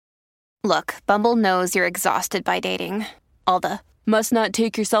Look, Bumble knows you're exhausted by dating. All the must not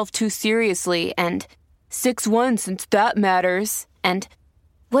take yourself too seriously and 6'1" since that matters. And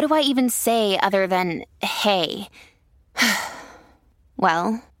what do I even say other than hey?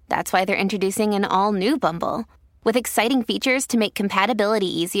 Well, that's why they're introducing an all-new Bumble with exciting features to make compatibility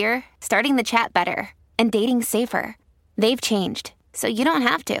easier, starting the chat better, and dating safer. They've changed, so you don't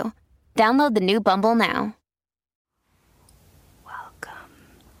have to. Download the new Bumble now.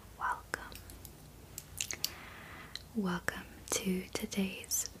 Welcome to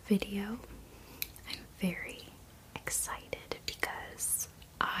today's video. I'm very excited because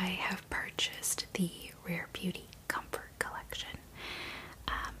I have purchased the Rare Beauty Comfort Collection,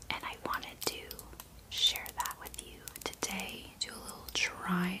 and I wanted to share that with you today. Do a little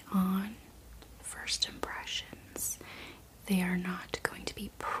try on, first impressions. They are not going to be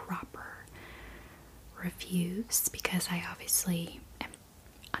proper reviews because I obviously am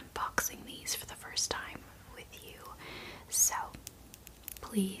unboxing these for the first time with you. So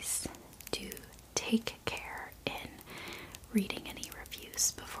please do take care in reading any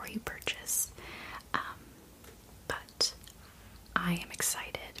reviews before you purchase. But I am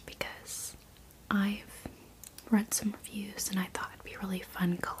excited because I've read some reviews and I thought it'd be a really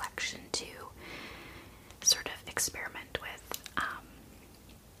fun collection to sort of experiment with.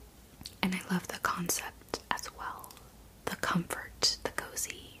 And I love the concept as well. The comfort, the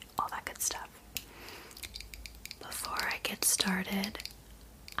cozy, all that good stuff. Before I get started,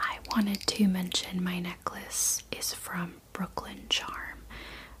 I wanted to mention my necklace is from Brooklyn Charm.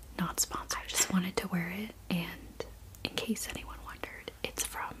 Not sponsored, I just wanted to wear it, and in case anyone wondered, it's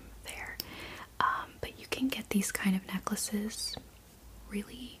from there. But you can get these kind of necklaces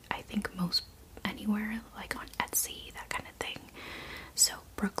really, I think, most anywhere, like on Etsy, that kind of thing. So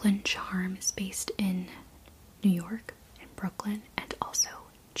Brooklyn Charm is based in New York, in Brooklyn, and also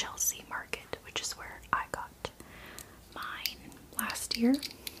Chelsea Market, which is where I got mine last year.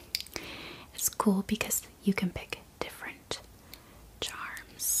 It's cool because you can pick different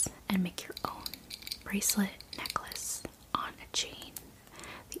charms and make your own bracelet, necklace on a chain.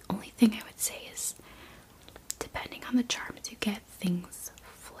 The only thing I would say is, depending on the charms you get, things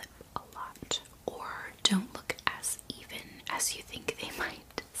flip a lot or don't look as even as you think they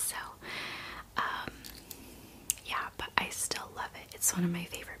might. So, yeah, but I still love it. It's one of my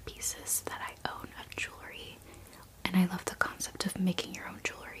favorite pieces that I own of jewelry, and I love the concept of making your own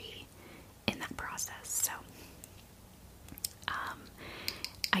jewelry in that process. So,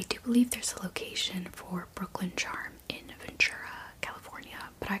 I do believe there's a location for Brooklyn Charm in Ventura, California,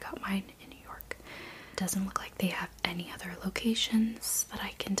 but I got mine in New York. It doesn't look like they have any other locations that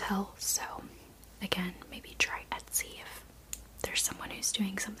I can tell, so again, maybe try Etsy if there's someone who's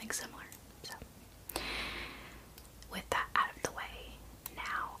doing something similar. So, with that out of the way,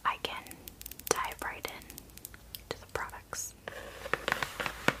 now I can dive right in to the products.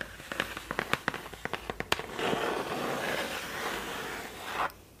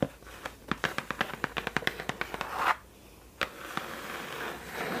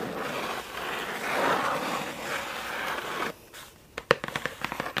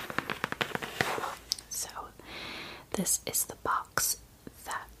 So, this is the box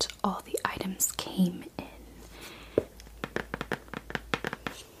that all the items came in.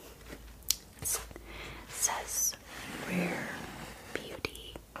 It says Rare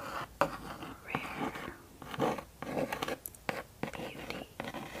Beauty. Rare Beauty.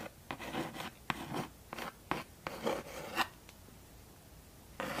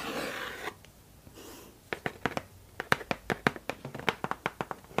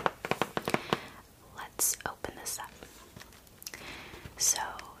 Let's open this up. So,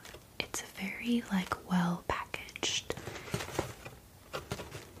 it's a very, well packaged,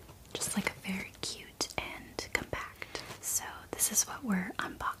 just a very cute and compact. So, this is what we're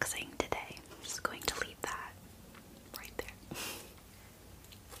unboxing today. I'm just going to leave that right there.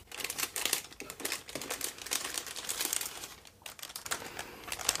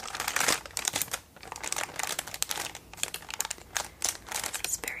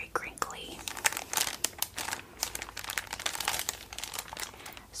 It's very crinkly.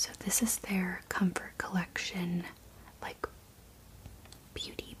 So this is their Comfort Collection,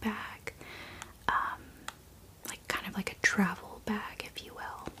 beauty bag, kind of like a travel bag, if you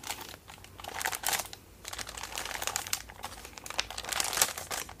will.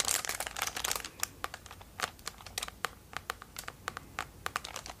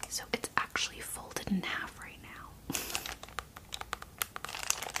 So it's actually folded in half right now.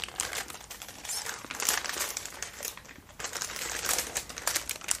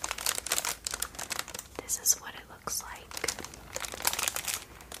 This is what it looks like.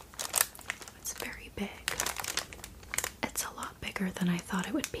 bigger than I thought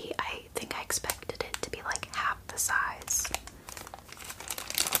it would be. I think I expected it to be like half the size.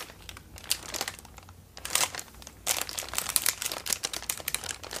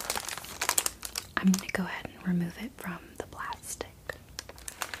 I'm going to go ahead and remove it from the plastic.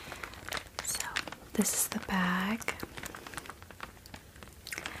 So, this is the bag.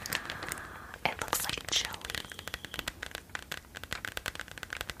 It looks like jelly.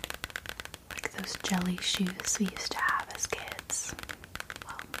 Like those jelly shoes we used to have as kids.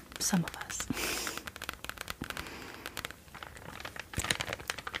 Well, some of us.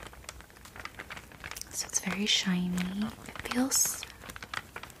 So it's very shiny. It feels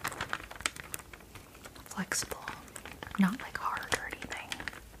flexible, not like hard or anything.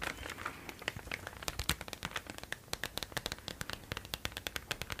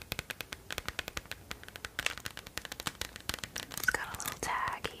 It's got a little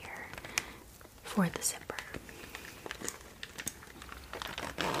tag here for the zipper.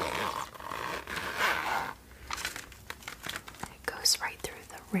 It goes right through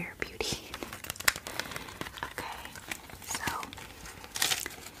the Rare Beauty. Okay,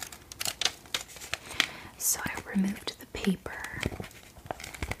 so I removed the paper.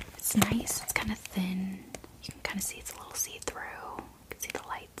 It's nice, it's kind of thin. You can kind of see it's a little see-through. You can see the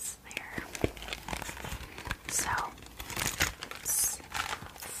lights there. So, it's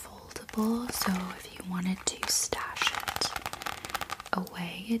foldable, so if you wanted to stash it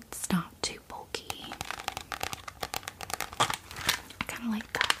away, it's not too bulky. I kind of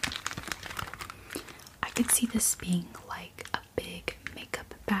like that. I could see this being like a big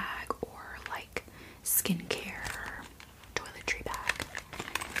makeup bag or like skincare or toiletry bag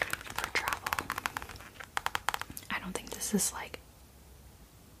for travel. I don't think this is like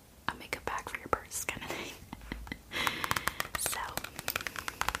a makeup bag for your purse kind of thing. So,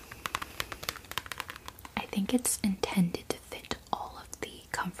 I think it's intended to fit all of the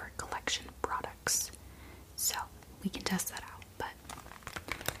Comfort Collection products. So, we can test that out, but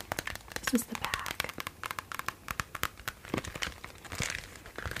this is the bag.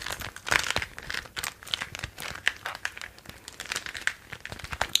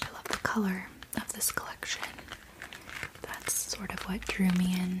 I love the color of this collection. That's sort of what drew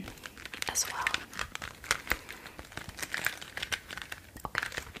me in as well. Okay,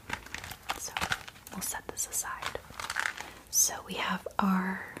 so we'll set this aside. So we have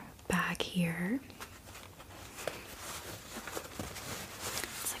our bag here.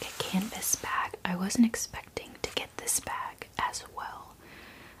 It's like a canvas bag. I wasn't expecting to get this bag as well.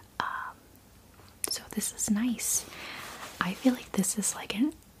 So this is nice. I feel like this is like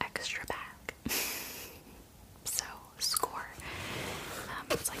an extra bag. So, score.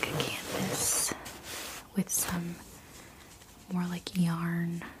 It's like a canvas with some more like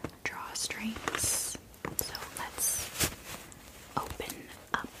yarn drawstrings. So let's open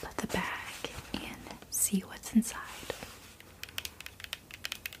up the bag and see what's inside.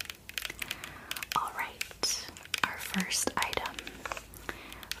 Alright, our first item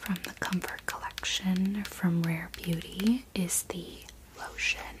from the Comfort Collection from Rare Beauty is the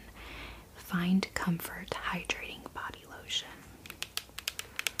lotion. Find Comfort Hydrating Body Lotion.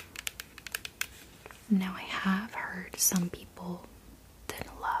 Now I have heard some people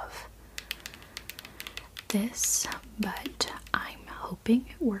didn't love this, but I'm hoping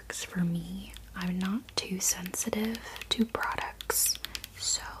it works for me. I'm not too sensitive to products,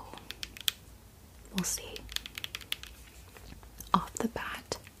 so we'll see. Off the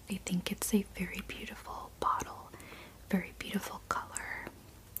bat, I think it's a very beautiful bottle, very beautiful color.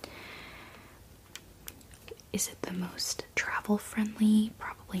 Is it the most travel friendly?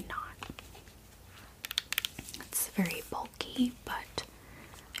 Probably not. It's very bulky, but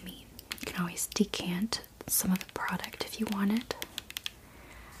I mean, you can always decant some of the product if you want it.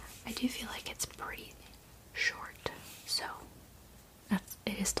 I do feel like it's pretty short, so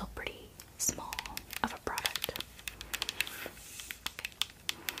it is still pretty small of a product.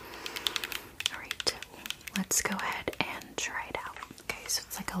 Alright, let's go ahead and try it out. Okay, so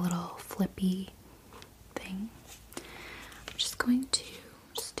it's like a little flippy thing. I'm just going to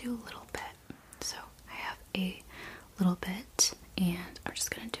do a little bit. So I have a little bit, and I'm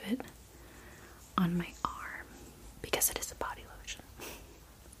just going to do it on my arm because it is a body lotion.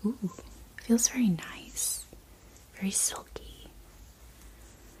 Ooh, feels very nice. Very silky.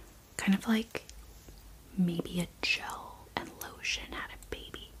 Kind of like maybe a gel and lotion had a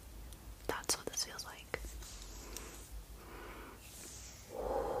baby. That's what this feels like.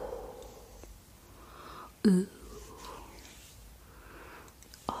 Ooh.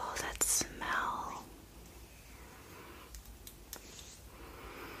 Oh, that smell.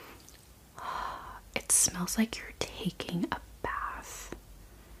 It smells like you're taking a bath.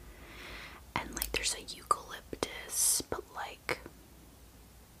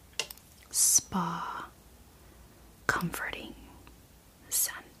 spa comforting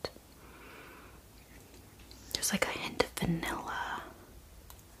scent. There's like a hint of vanilla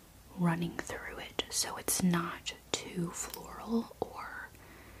running through it, so it's not too floral or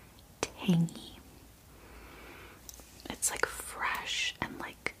tangy. It's like fresh and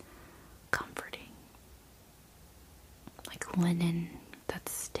like comforting, like linen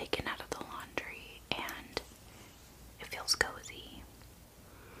that's taken out of the laundry, and it feels cozy.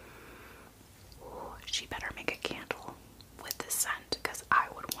 Ooh, she better make a candle with this scent, because I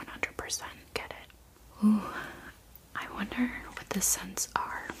would 100% get it. Ooh, I wonder what the scents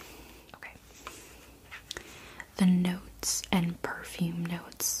are. Okay. The notes and perfume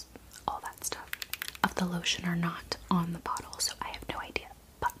notes, all that stuff, of the lotion are not on the bottle, so I have no idea,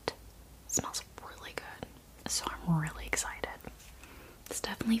 but it smells really good, so I'm really excited. It's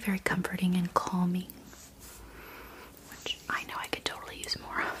definitely very comforting and calming, which I know I could totally use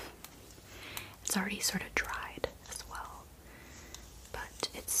more of. It's already sort of dried as well, but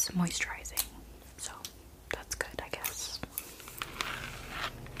it's moisturizing, so that's good, I guess.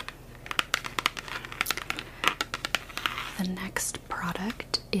 The next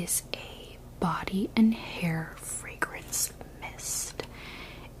product is a body and hair fragrance mist.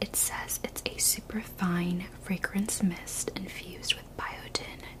 It says it's a super fine fragrance mist infused with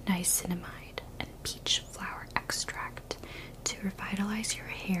biotin, niacinamide, and peach flower extract to revitalize your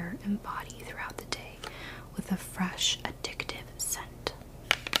hair and body throughout the day with a fresh, addictive scent.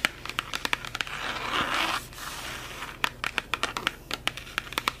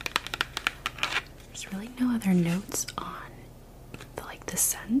 There's really no other notes on the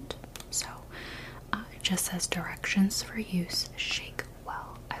scent, so it just says directions for use. Shake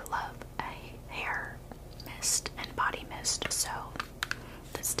well. I love a hair mist and body mist, so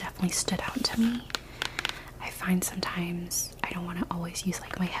this definitely stood out to me. I find sometimes I don't want to always use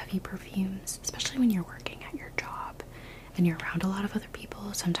like my heavy perfumes, especially when you're working at your job and you're around a lot of other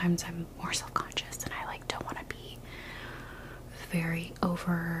people. Sometimes I'm more self-conscious and I don't want to be very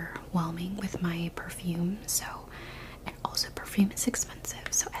overwhelming with my perfume. So, and also perfume is expensive,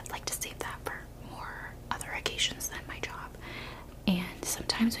 so I'd like to save that for more other occasions than my job. And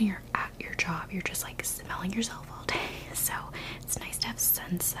sometimes when you're at your job, you're just like smelling yourself all day, so it's nice to have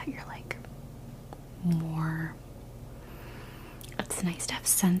scents that you're like more, it's nice to have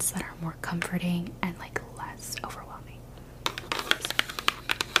scents that are more comforting and like less overwhelming. So,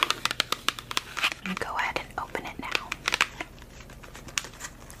 I'm gonna go ahead and open it now.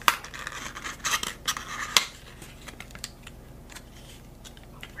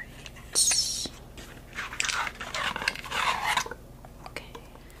 Okay,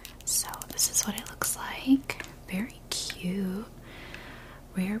 so this is what it looks like. Very cute.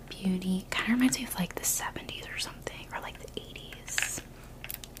 Rare Beauty. Kind of reminds me of like the 70s or something, or like the 80s,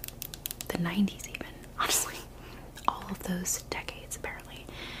 the 90s even, honestly. All of those decades, apparently.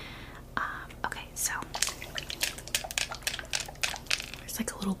 Okay, so there's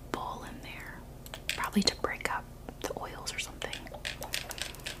like a little ball in there, probably to break up the oils or something.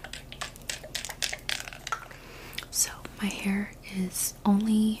 So my hair is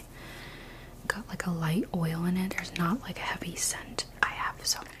only got like a light oil in it. There's not like a heavy scent I have,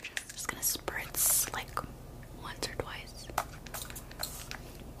 so I'm just gonna spritz like once or twice.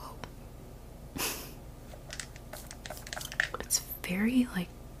 Whoa. It's very like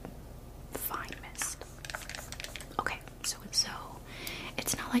fine mist. Okay, so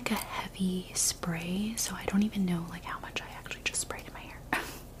it's not like a heavy spray, so I don't even know like how much I actually just sprayed in my hair.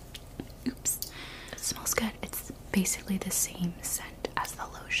 Oops. It smells good. It's basically the same scent as the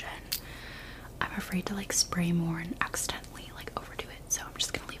lotion. I'm afraid to like spray more and accidentally like overdo it, so I'm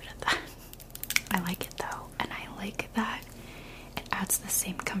just gonna leave it at that. I like it though, and I like that it adds the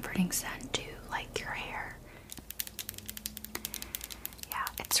same comforting scent to like your hair. Yeah,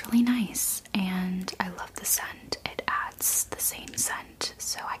 it's really nice, and I love the scent. It adds the same scent,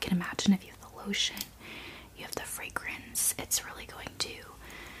 so I can imagine if you have the lotion, you have the fragrance, it's really going to,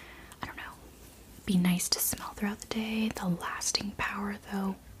 I don't know, be nice to smell throughout the day. The lasting power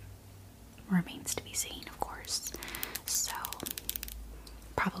though remains to be seen, of course. So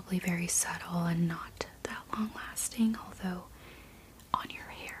probably very subtle and not that long lasting, although on your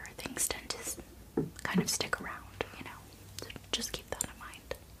hair things tend to kind of stick around, you know, so just keep that in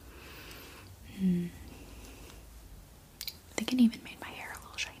mind. I think it even made my hair a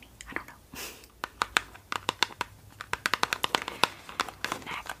little shiny. I don't know.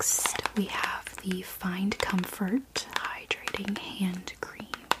 Next we have the Find Comfort Hydrating Hand Cream.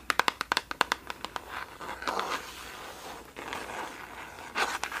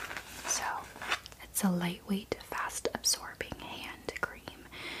 So it's a lightweight, fast absorbing hand cream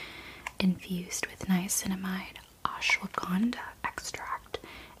infused infused with niacinamide, ashwagandha extract,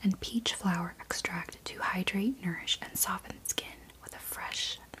 and peach flower extract to hydrate, nourish, and soften skin with a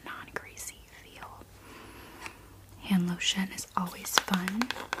fresh, non-greasy feel. Hand lotion is always fun,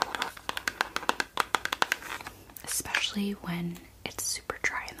 especially when it's super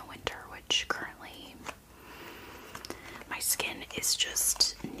dry in the winter, which currently my skin is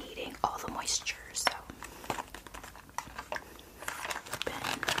just needing all the moisture, so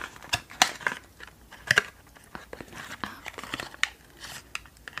open that up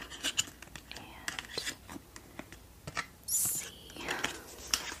and see.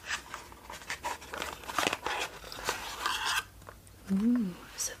 Ooh,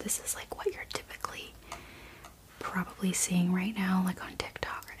 so this is like what you're typically probably seeing right now, like on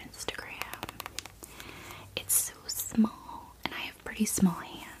TikTok or Instagram. It's so small, and I have pretty small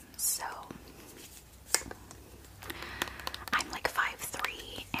hands, so I'm like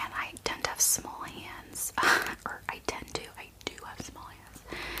 5'3", and I tend to have small hands, or I do have small hands.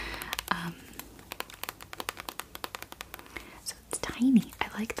 So it's tiny. I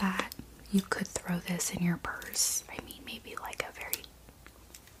like that. You could throw this in your purse. I mean, maybe like a very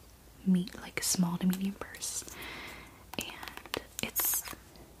like a small to medium purse, and it's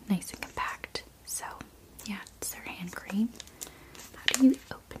nice and compact. So yeah, it's their hand cream. How do you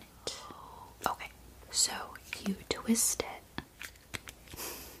open it? Okay, so you twist it.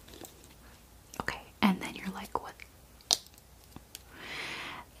 Okay, and then you're like, what?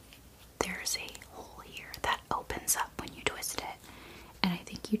 There's a hole here that opens up when you twist it, and I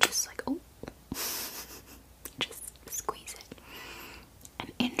think you just like, oh, just squeeze it.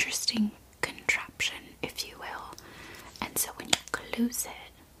 An interesting contraption, if you will. And so when you close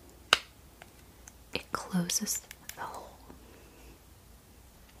it, it closes the hole.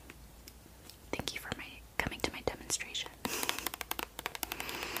 Thank you for coming to my demonstration.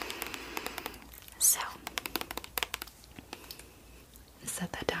 So,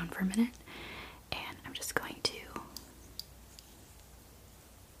 set that down for a minute, and I'm just going to,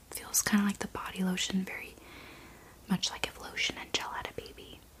 feels kind of like the body lotion, very much like if lotion and gel had a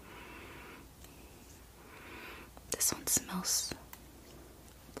baby. This one smells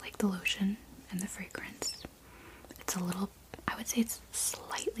like the lotion and the fragrance. It's a little, I would say it's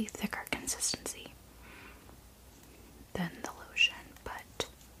slightly thicker consistency than the lotion, but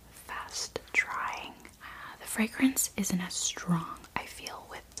fast drying. The fragrance isn't as strong, I feel,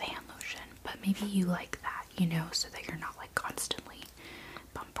 with the hand lotion, but maybe you like that, you know, so that you're not like constantly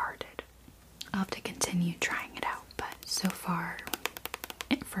bombarded. I'll have to continue trying it out, but so far,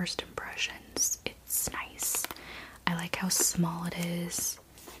 at first impressions, it's nice. I like how small it is.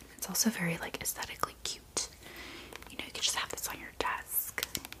 It's also very like aesthetically cute. You know, you could just have this on your desk.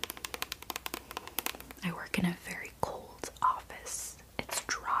 I work in a very cold office. It's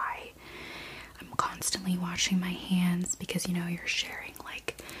dry. I'm constantly washing my hands because, you know, you're sharing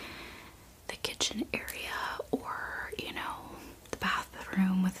like the kitchen area or, you know, the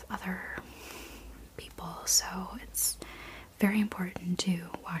bathroom with other people. So it's very important to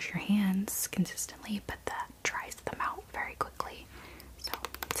wash your hands consistently, but that dries them out very quickly. So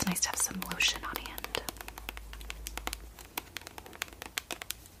it's nice to have some lotion on hand.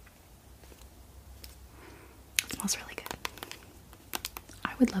 It smells really good.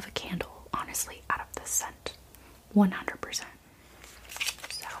 I would love a candle, honestly, out of this scent. 100%.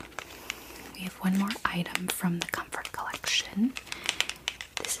 So we have one more item from the Comfort collection.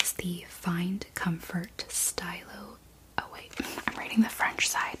 This is the Find Comfort Stylo. Oh wait, I'm reading the French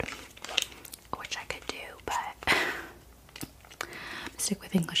side, which I could do, but I'm stick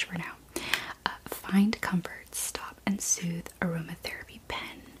with English for now. Find Comfort Stop and Soothe Aromatherapy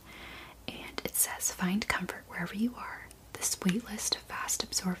Pen. And it says, find comfort wherever you are. This weightless,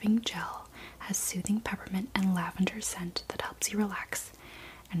 fast-absorbing gel has soothing peppermint and lavender scent that helps you relax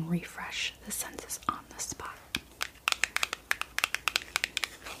and refresh the senses on the spot.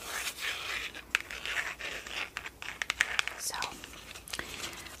 So,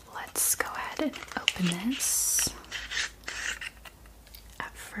 let's go ahead and open this.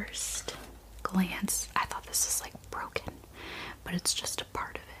 At first glance, I thought this was like broken, but it's just a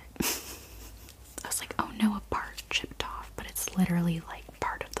part of it. I was like, oh no, a part chipped off, but it's literally like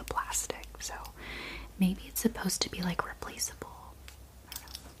part of the plastic, so maybe it's supposed to be like replaceable.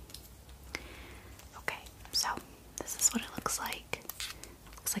 Okay, so this is what it looks like.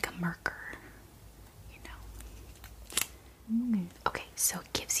 It looks like a marker, you know. Okay, so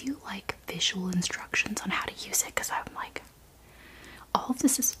it gives you like visual instructions on how to use it, because I'm like, all of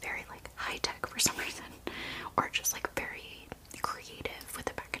this is very like high tech for some reason, or just like very creative with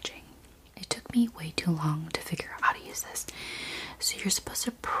the packaging. It took me way too long to figure out how to use this. So you're supposed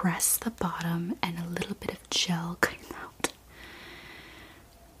to press the bottom and a little bit of gel came out.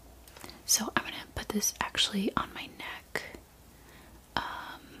 So I'm gonna put this actually on my neck.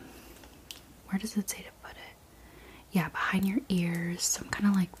 Where does it say to put it? Yeah, behind your ears. So I'm kind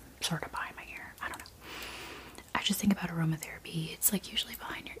of like sort of behind my ear. I don't know. I just think about aromatherapy. It's like usually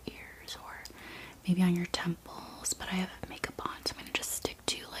behind your ears or maybe on your temples. But I have makeup on, so I'm gonna just stick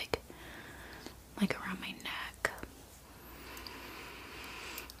to like around my neck.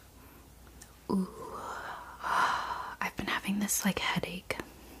 Ooh, I've been having this like headache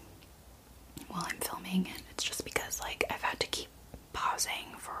while I'm filming, and it's just because like I've had to keep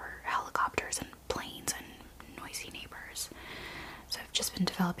pausing for helicopters and planes and noisy neighbors. So I've just been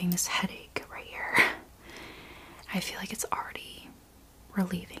developing this headache right here. I feel like it's already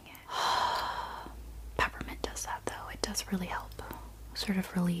relieving it. Peppermint does that though. It does really help sort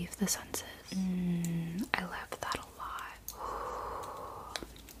of relieve the senses. I love that a lot.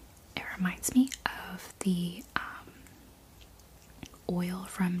 It reminds me of the oil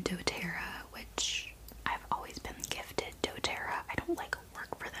from doTERRA, which I've always been gifted doTERRA. I don't like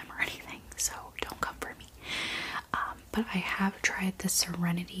work for them or anything, so don't come for me. But I have tried the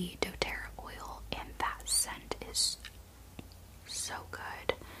Serenity doTERRA oil, and that scent is so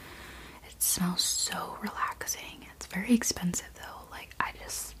good. It smells so relaxing. It's very expensive though. Like I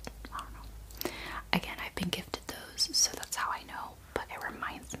don't know. Again, I've been gifted those, so that's how I know. But it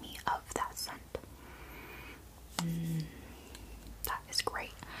reminds me of that scent. That is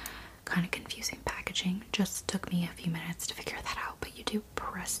great. Kind of confusing packaging. Just took me a few minutes to figure that out. But you do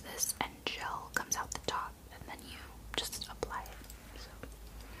press this, and gel comes out the top, and then you just apply it. So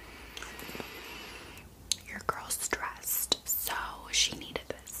your girl's stressed, so she needed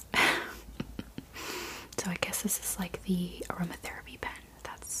this. So I guess this is like the aromatherapy pen.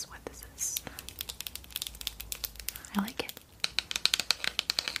 That's what this is. I like it.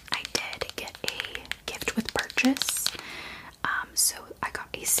 I did get a gift with purchase. So I got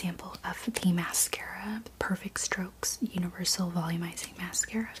a sample of the mascara, Perfect Strokes Universal Volumizing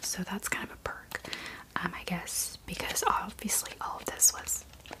Mascara. So that's kind of a perk, I guess, because obviously all of this was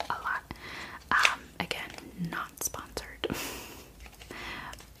a lot. Again, not sponsored.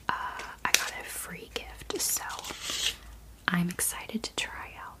 I got a free gift, so I'm excited to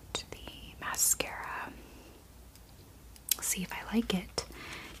try out the mascara. See if I like it,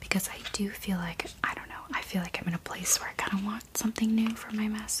 because I do feel like, I don't know, I feel like I'm in a place where I kind of want something new for my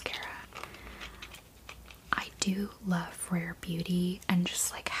mascara. I do love Rare Beauty and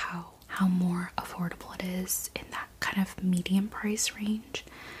just like how more affordable it is in that kind of medium price range.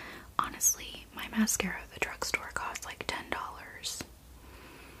 Honestly, my mascara at the drugstore costs like $10.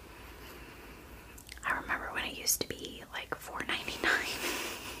 I remember when it used to be like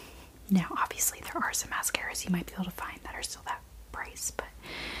 $4.99. Now, obviously, there are some mascaras you might be able to find that are still that price, but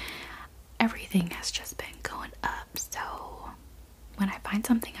everything has just been going up. So when I find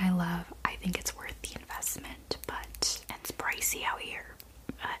something I love, I think it's worth the investment, but it's pricey out here.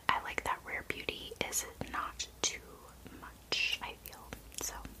 But I like that Rare Beauty is not too much, I feel.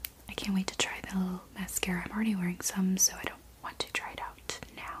 So I can't wait to try the little mascara. I'm already wearing some, so I don't want to try it out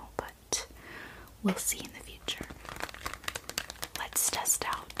now, but we'll see in the future. Let's test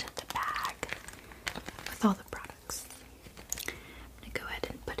out the bag with all the products. I'm gonna go ahead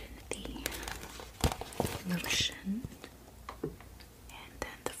and put in the lotion and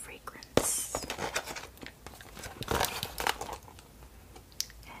then the fragrance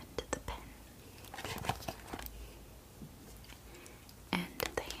and the pen and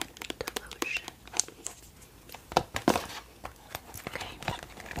the hand lotion. Okay,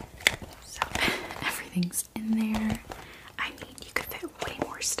 so everything's in there. I mean, you could fit way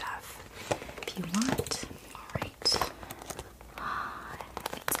more stuff if you want. Alright.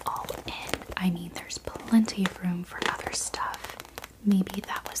 It's all in. I mean, there's plenty of room for other stuff. Maybe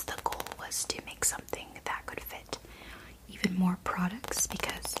that was the goal, was to make something that could fit even more products,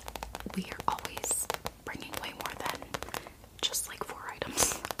 because we are always bringing way more than just like 4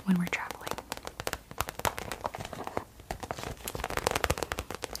 items when we're traveling.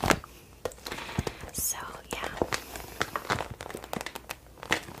 So, yeah.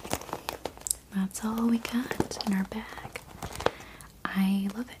 That's all we got in our bag. I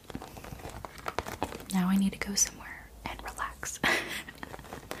love it. Now I need to go somewhere and relax. I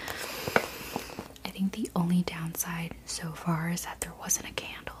think the only downside so far is that there wasn't a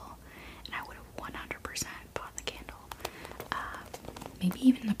candle, and I would have 100% bought the candle. Maybe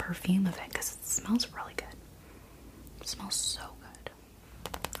even the perfume of it, because it smells really good. It smells so good.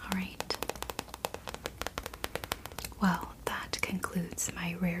 Alright. Well, that concludes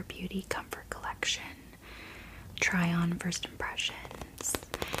my Rare Beauty Comfort Collection. try on first impressions.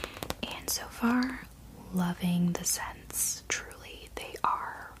 And so far, loving the scents. Truly, they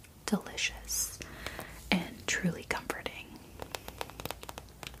are delicious and truly comforting.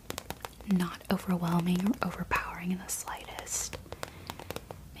 Not overwhelming or overpowering in the slightest.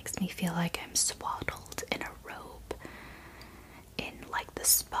 Makes me feel like I'm swaddled in a robe in like the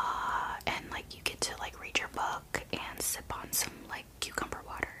spa, and like you get to like read your book and sip on some like cucumber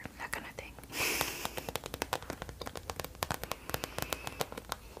water, that kind of thing.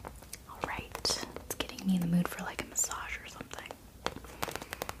 Alright, it's getting me in the mood for